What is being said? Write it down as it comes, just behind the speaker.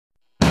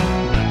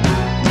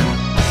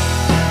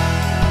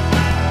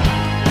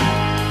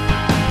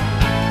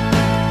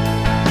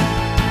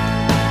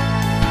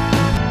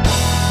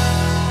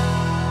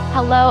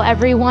Hello,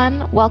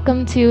 everyone.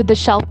 Welcome to the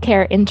Shelf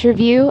Care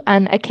Interview,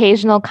 an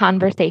occasional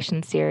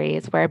conversation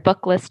series where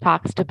Booklist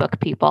talks to book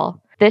people.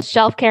 This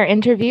Shelf Care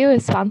Interview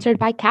is sponsored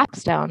by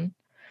Capstone.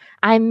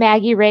 I'm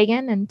Maggie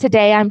Reagan, and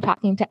today I'm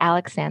talking to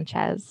Alex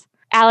Sanchez.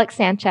 Alex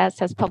Sanchez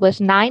has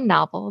published 9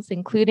 novels,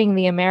 including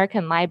the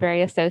American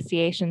Library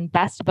Association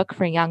Best Book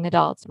for Young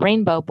Adults,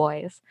 Rainbow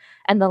Boys,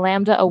 and the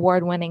Lambda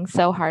Award-winning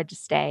So Hard to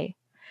Stay.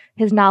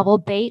 His novel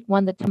Bait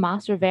won the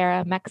Tomas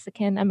Rivera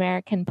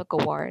Mexican-American Book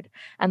Award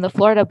and the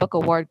Florida Book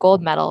Award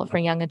Gold Medal for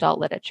Young Adult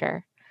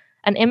Literature.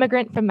 An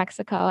immigrant from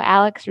Mexico,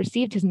 Alex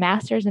received his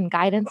master's in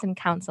guidance and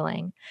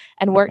counseling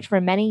and worked for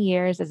many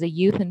years as a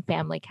youth and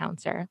family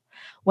counselor.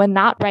 When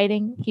not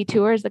writing, he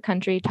tours the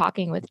country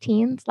talking with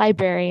teens,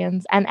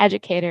 librarians, and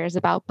educators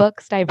about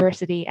books,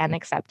 diversity, and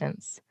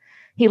acceptance.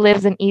 He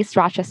lives in East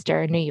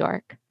Rochester, New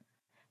York.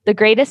 The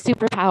Greatest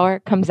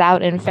Superpower comes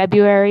out in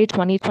February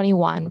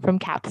 2021 from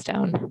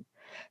Capstone.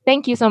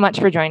 Thank you so much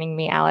for joining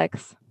me,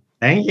 Alex.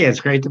 Thank you. It's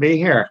great to be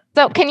here.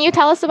 So, can you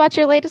tell us about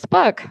your latest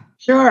book?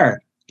 Sure.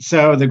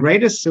 So, The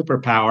Greatest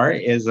Superpower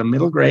is a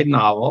middle grade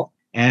novel,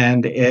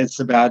 and it's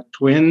about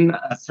twin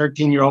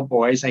 13-year-old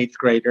boys, 8th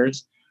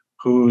graders,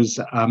 whose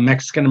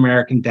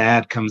Mexican-American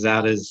dad comes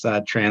out as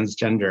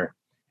transgender.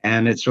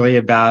 And it's really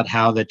about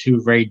how the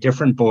two very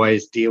different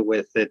boys deal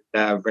with it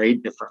very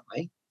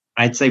differently.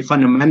 I'd say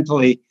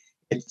fundamentally,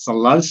 it's a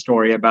love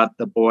story about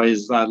the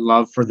boys'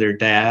 love for their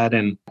dad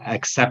and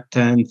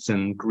acceptance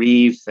and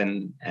grief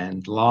and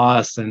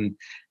loss. And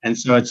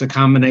so it's a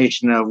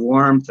combination of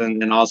warmth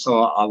and then also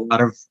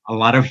a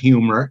lot of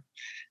humor.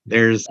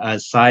 There's a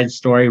side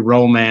story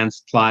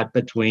romance plot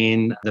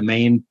between the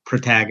main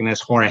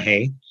protagonist,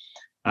 Jorge,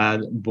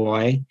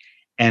 boy,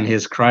 and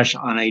his crush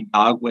on a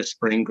dog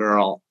whispering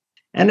girl.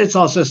 And it's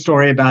also a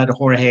story about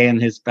Jorge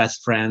and his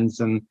best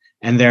friends and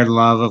their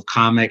love of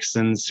comics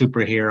and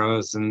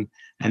superheroes, and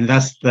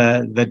thus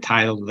the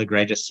title, The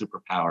Greatest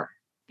Superpower.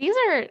 These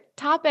are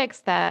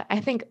topics that I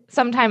think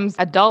sometimes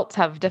adults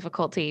have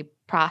difficulty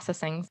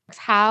processing.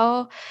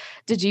 How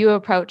did you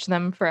approach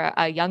them for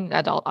a young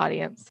adult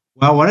audience?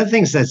 Well, one of the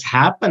things that's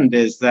happened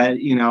is that,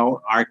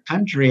 our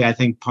country, I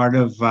think part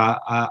of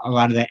a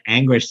lot of the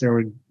anguish that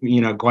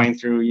we're, going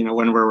through,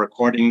 when we're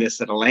recording this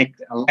at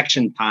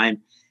election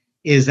time,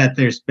 is that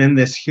there's been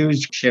this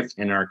huge shift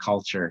in our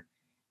culture.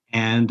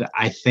 And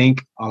I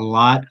think a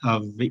lot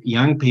of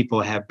young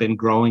people have been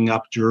growing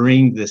up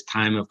during this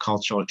time of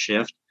cultural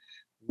shift,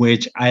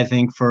 which I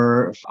think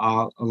for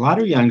a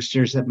lot of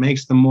youngsters, it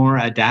makes them more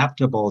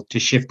adaptable to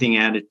shifting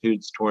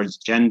attitudes towards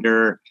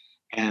gender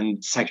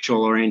and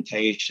sexual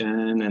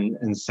orientation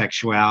and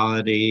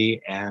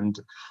sexuality and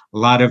a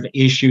lot of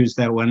issues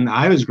that when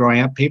I was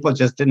growing up, people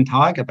just didn't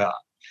talk about.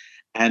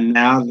 And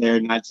now they're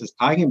not just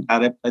talking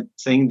about it, but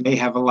saying they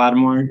have a lot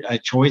more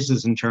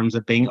choices in terms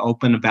of being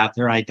open about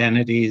their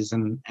identities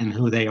and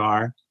who they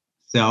are.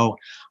 So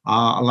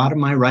a lot of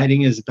my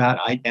writing is about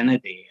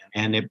identity,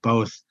 and it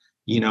both,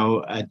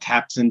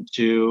 taps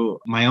into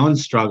my own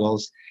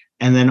struggles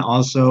and then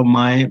also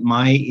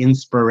my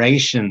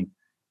inspiration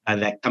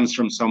that comes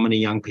from so many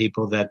young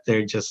people that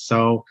they're just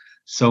so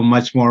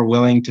much more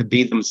willing to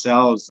be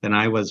themselves than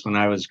I was when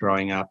I was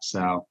growing up.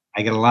 So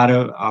I get a lot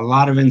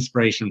of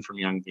inspiration from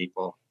young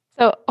people.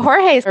 So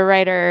Jorge's a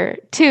writer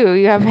too.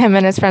 You have him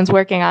and his friends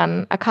working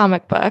on a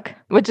comic book,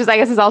 which is, I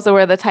guess, is also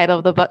where the title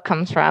of the book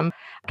comes from.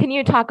 Can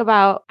you talk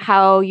about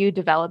how you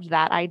developed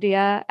that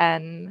idea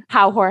and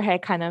how Jorge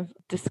kind of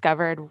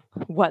discovered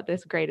what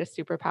this greatest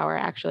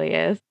superpower actually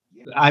is?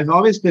 I've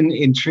always been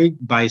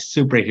intrigued by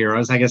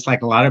superheroes, I guess,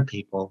 like a lot of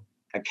people.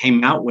 I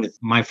came out with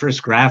my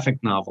first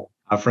graphic novel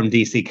from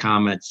DC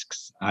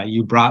Comics,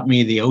 You Brought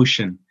Me the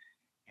Ocean.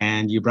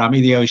 And You Brought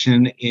Me the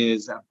Ocean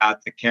is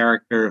about the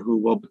character who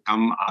will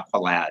become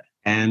Aqualad.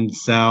 And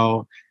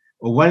so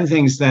one of the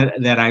things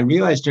that I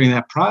realized during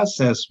that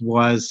process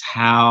was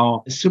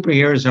how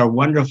superheroes are a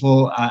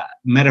wonderful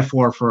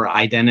metaphor for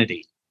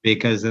identity,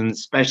 because and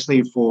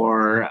especially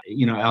for,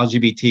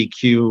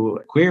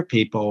 LGBTQ queer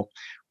people,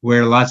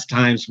 where lots of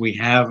times we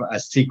have a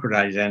secret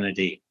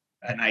identity,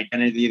 an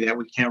identity that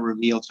we can't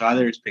reveal to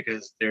others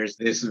because there's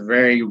this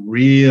very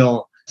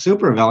real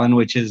supervillain,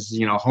 which is,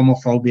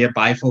 homophobia,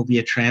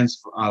 biphobia,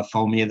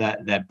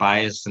 transphobia, that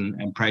bias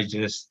and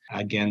prejudice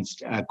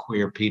against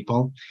queer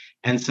people.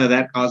 And so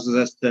that causes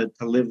us to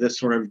live this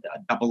sort of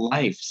double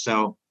life.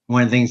 So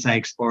one of the things I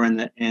explore in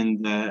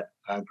the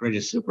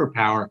Greatest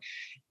Superpower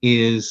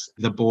is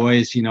the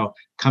boys,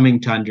 coming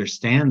to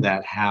understand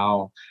that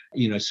how,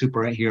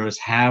 superheroes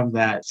have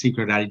that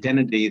secret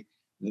identity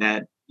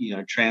that,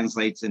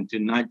 translates into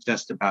not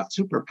just about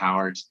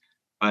superpowers,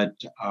 but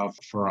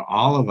for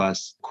all of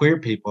us queer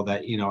people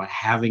that,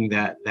 having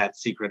that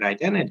secret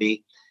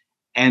identity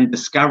and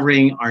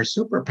discovering our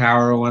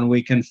superpower when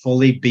we can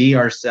fully be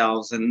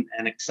ourselves and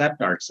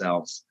accept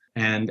ourselves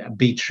and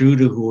be true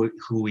to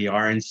who we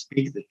are and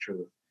speak the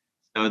truth.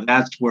 So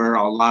that's where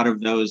a lot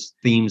of those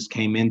themes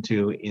came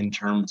into in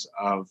terms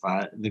of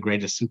the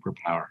greatest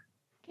superpower.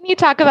 Can you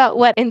talk about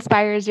what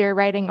inspires your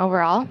writing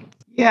overall?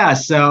 Yeah,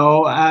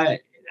 so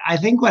I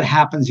think what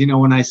happens,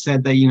 when I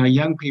said that,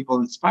 young people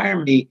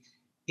inspire me,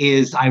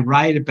 is I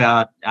write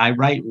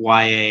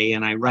YA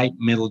and I write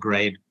middle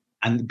grade,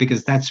 and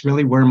because that's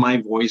really where my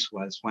voice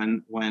was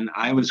when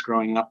I was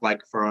growing up.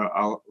 Like for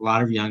a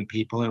lot of young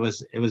people, it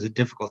was a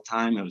difficult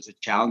time. It was a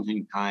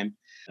challenging time.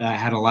 I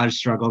had a lot of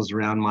struggles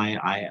around my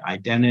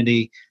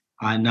identity,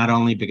 not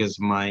only because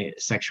of my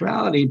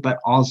sexuality, but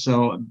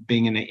also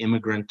being an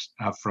immigrant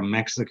from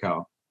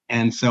Mexico.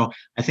 And so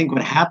I think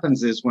what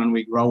happens is when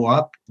we grow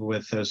up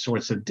with those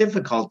sorts of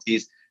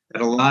difficulties,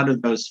 that a lot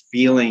of those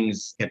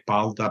feelings get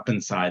balled up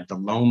inside: the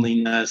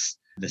loneliness,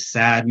 the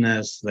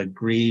sadness, the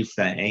grief,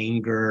 the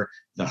anger,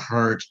 the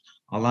hurt.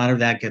 A lot of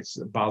that gets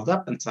balled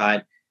up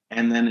inside.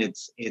 And then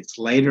it's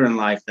later in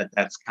life that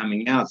that's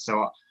coming out.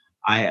 So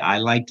I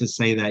like to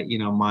say that,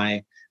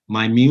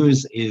 my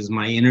muse is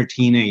my inner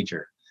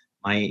teenager,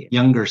 my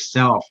younger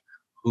self,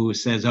 who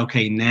says,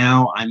 okay,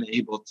 now I'm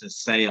able to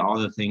say all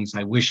the things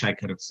I wish I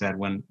could have said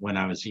when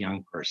I was a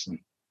young person.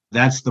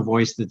 That's the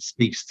voice that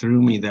speaks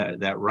through me,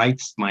 that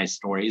writes my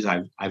stories.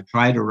 I've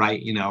tried to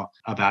write,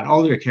 about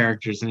older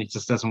characters, and it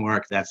just doesn't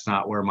work. That's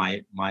not where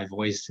my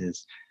voice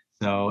is.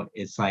 So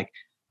it's like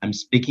I'm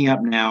speaking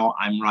up now.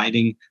 I'm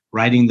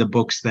writing the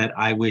books that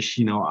I wish,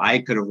 I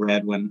could have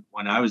read when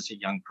I was a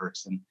young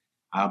person.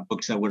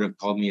 Books that would have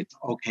told me it's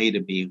okay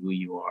to be who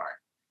you are.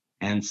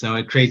 And so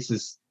it creates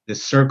this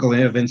circle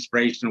of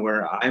inspiration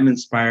where I'm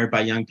inspired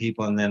by young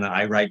people, and then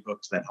I write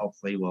books that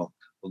hopefully will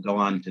go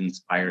on to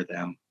inspire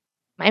them.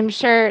 I'm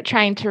sure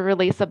trying to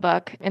release a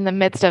book in the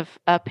midst of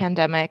a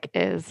pandemic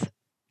is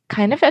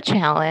kind of a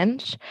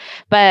challenge,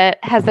 but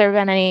has there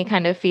been any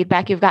kind of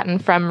feedback you've gotten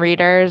from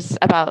readers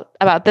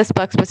about this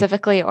book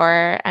specifically,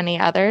 or any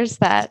others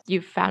that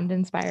you've found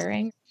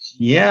inspiring?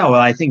 Yeah, well,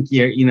 I think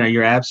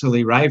you're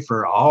absolutely right.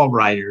 For all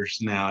writers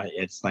now,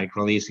 it's like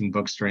releasing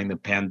books during the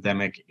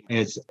pandemic.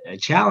 It's a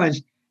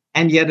challenge.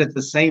 And yet at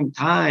the same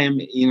time,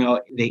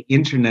 the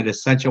internet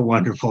is such a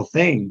wonderful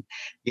thing.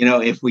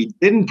 If we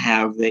didn't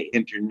have the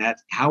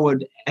internet, how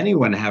would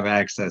anyone have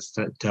access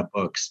to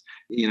books?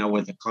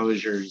 With the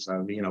closures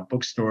of,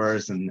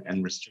 bookstores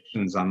and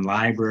restrictions on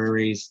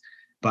libraries.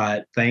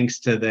 But thanks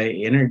to the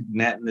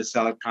internet and this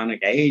electronic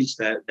age,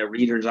 that the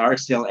readers are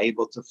still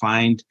able to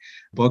find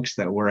books,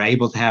 that we're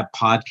able to have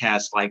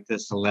podcasts like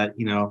this to let,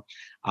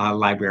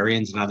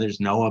 librarians and others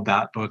know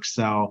about books.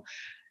 So,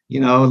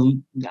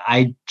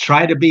 I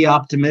try to be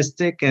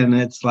optimistic, and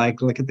it's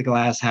like, look at the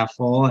glass half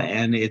full.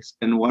 And it's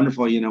been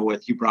wonderful,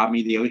 with You Brought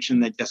Me the Ocean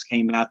that just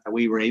came out, that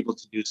we were able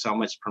to do so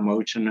much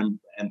promotion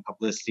and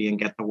publicity and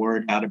get the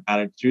word out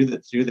about it through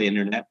the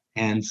internet.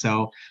 And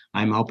so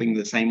I'm hoping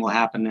the same will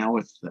happen now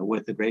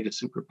with the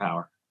greatest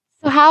superpower.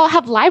 So how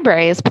have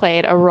libraries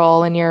played a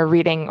role in your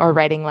reading or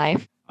writing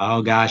life?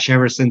 Oh gosh,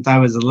 ever since I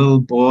was a little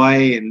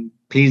boy in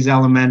Pease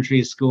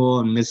Elementary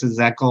School, and Mrs.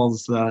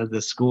 Eccles,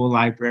 the school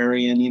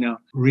librarian,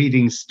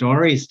 reading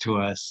stories to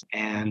us.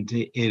 And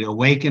it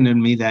awakened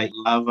in me that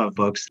love of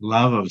books,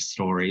 love of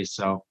stories.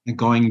 So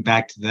going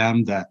back to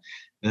them,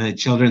 the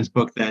children's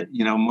book that,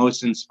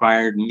 most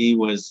inspired me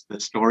was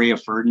the story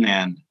of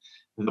Ferdinand,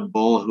 the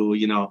bull who,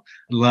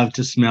 loved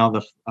to smell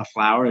the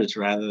flowers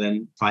rather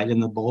than fight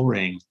in the bull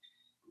ring.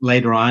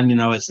 Later on,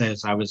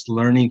 as I was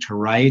learning to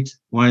write,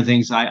 one of the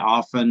things I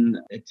often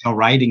tell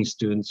writing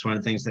students, one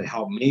of the things that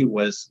helped me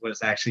was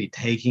actually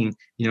taking,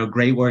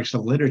 great works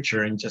of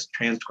literature and just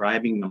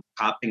transcribing them,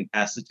 copying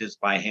passages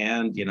by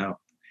hand,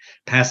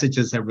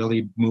 passages that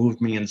really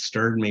moved me and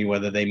stirred me,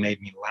 whether they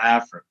made me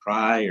laugh or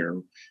cry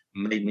or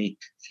made me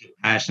feel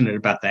passionate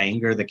about the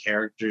anger the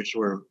characters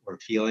were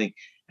feeling,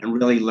 and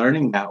really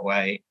learning that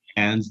way.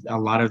 And a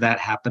lot of that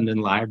happened in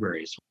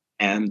libraries.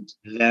 And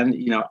then,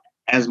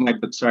 as my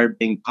book started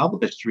being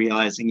published,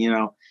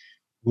 realizing,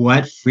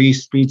 what free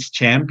speech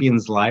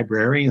champions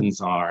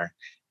librarians are.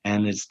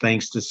 And it's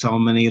thanks to so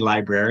many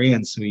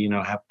librarians who,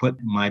 have put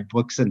my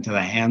books into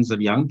the hands of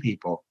young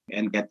people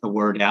and get the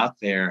word out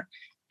there,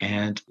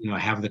 and,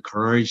 have the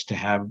courage to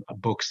have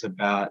books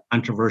about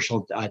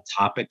controversial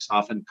topics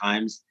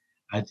oftentimes,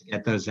 to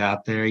get those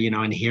out there,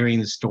 and hearing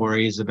the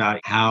stories about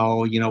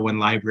how, when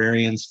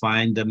librarians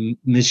find a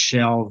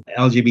misshelved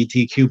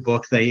LGBTQ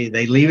book, they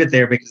leave it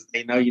there because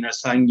they know,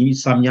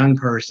 some young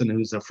person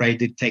who's afraid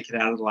to take it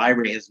out of the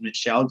library has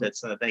misshelved it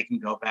so that they can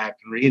go back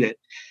and read it,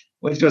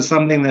 which was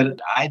something that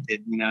I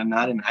did,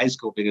 not in high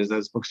school because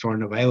those books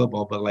weren't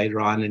available, but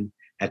later on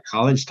at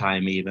college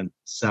time even.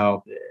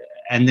 So,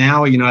 and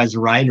now, as a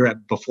writer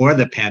before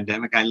the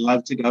pandemic, I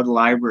love to go to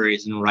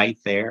libraries and write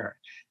there,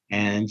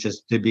 and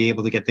just to be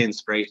able to get the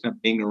inspiration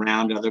of being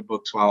around other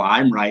books while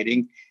I'm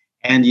writing.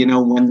 And,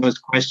 when those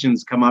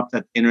questions come up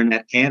that the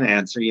internet can't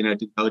answer,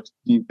 to go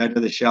to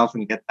the shelf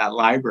and get that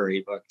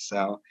library book.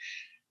 So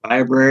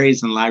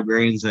libraries and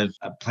librarians have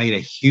played a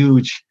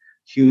huge,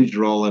 huge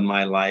role in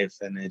my life.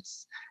 And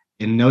it's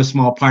in no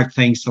small part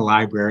thanks to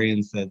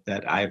librarians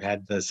that I've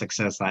had the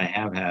success I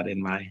have had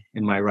in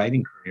my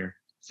writing career.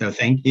 So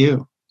thank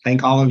you.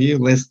 Thank all of you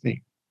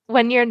listening.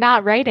 When you're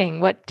not writing,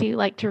 what do you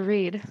like to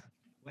read?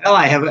 Well,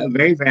 I have a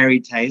very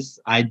varied taste.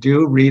 I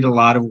do read a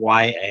lot of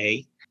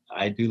YA.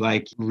 I do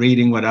like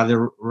reading what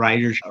other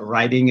writers are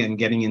writing and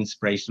getting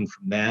inspiration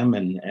from them,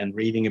 and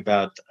reading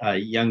about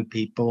young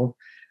people.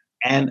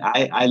 And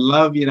I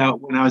love,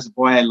 when I was a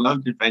boy, I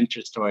loved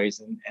adventure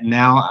stories. And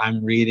now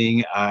I'm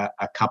reading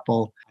a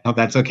couple. I hope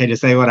that's okay to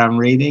say what I'm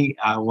reading.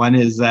 One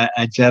is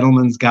A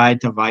Gentleman's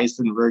Guide to Vice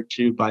and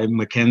Virtue by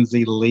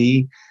Mackenzie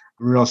Lee,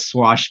 a real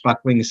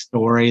swashbuckling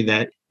story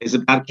that is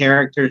about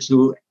characters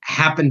who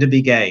happen to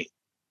be gay.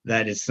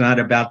 That it's not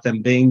about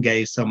them being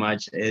gay so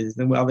much as,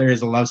 well, there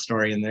is a love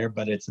story in there,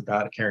 but it's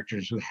about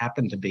characters who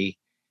happen to be.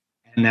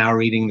 And now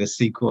reading the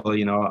sequel,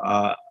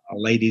 A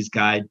Lady's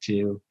Guide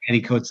to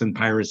Petticoats and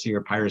Piracy, or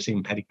Piracy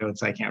and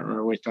Petticoats. I can't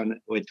remember which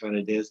one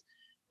it is.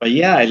 But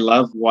yeah, I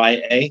love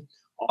YA.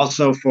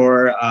 Also,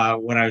 for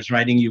when I was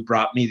writing You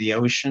Brought Me the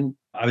Ocean,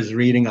 I was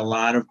reading a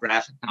lot of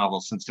graphic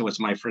novels since it was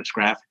my first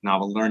graphic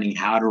novel, learning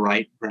how to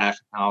write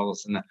graphic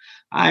novels. And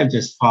I've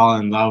just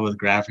fallen in love with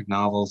graphic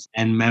novels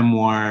and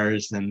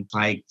memoirs, and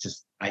I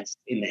just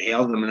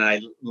inhale them. And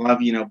I love,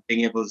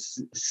 being able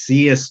to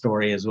see a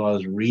story as well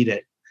as read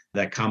it.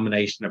 That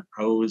combination of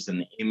prose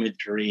and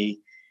imagery.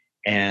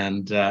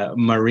 And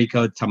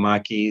Mariko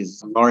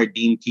Tamaki's Laura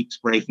Dean Keeps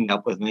Breaking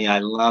Up With Me. I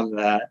love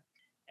that.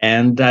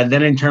 And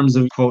then in terms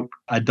of, quote,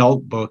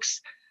 adult books,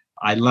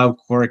 I love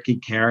quirky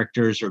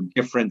characters or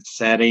different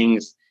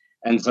settings.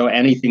 And so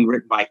anything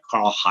written by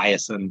Carl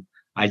Hiaasen,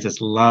 I just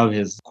love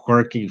his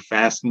quirky,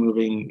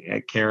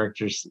 fast-moving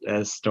characters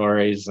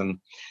stories. And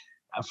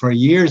for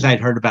years, I'd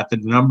heard about the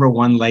Number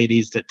One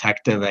Ladies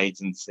Detective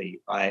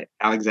Agency by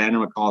Alexander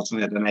McCall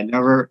Smith, and I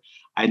never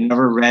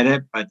read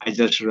it, but I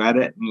just read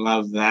it and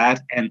love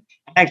that. And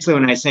actually,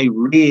 when I say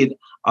read,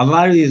 a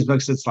lot of these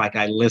books, it's like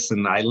I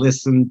listen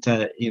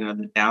to,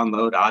 the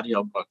download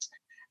audiobooks.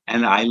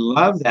 And I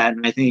love that.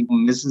 And I think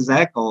Mrs.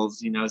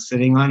 Eccles,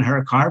 sitting on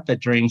her carpet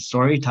during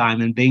story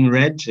time and being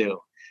read to.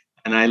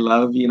 And I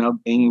love,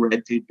 being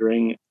read to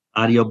during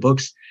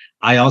audiobooks.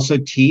 I also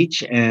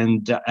teach,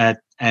 and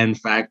in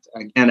fact,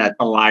 again, at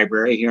the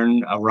library here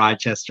in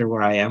Rochester,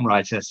 where I am,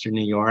 Rochester,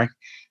 New York.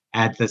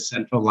 At the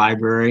Central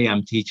Library,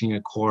 I'm teaching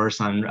a course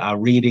on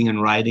reading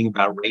and writing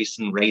about race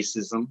and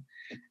racism.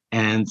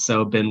 And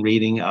so I've been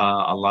reading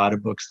a lot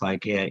of books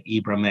like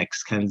Ibram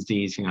X.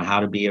 Kendi's, How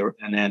to Be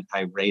an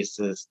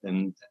Anti-Racist.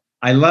 And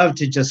I love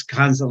to just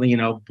constantly,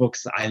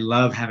 books. I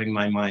love having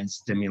my mind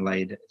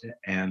stimulated.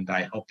 And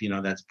I hope,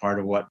 that's part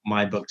of what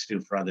my books do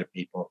for other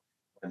people,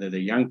 whether they're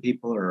young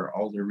people or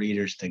older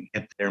readers, to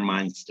get their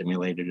mind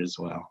stimulated as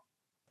well.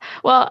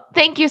 Well,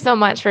 thank you so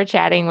much for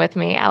chatting with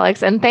me,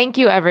 Alex. And thank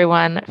you,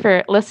 everyone,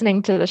 for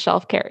listening to the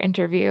Shelf Care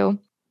interview.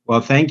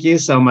 Well, thank you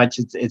so much.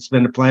 It's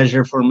been a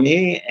pleasure for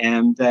me.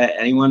 And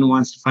anyone who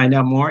wants to find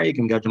out more, you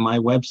can go to my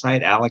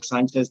website,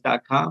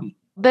 alexsanchez.com.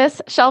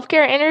 This Shelf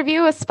Care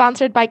interview is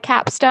sponsored by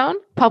Capstone,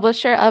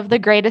 publisher of The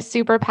Greatest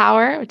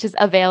Superpower, which is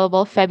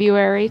available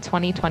February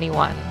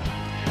 2021.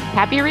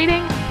 Happy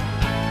reading!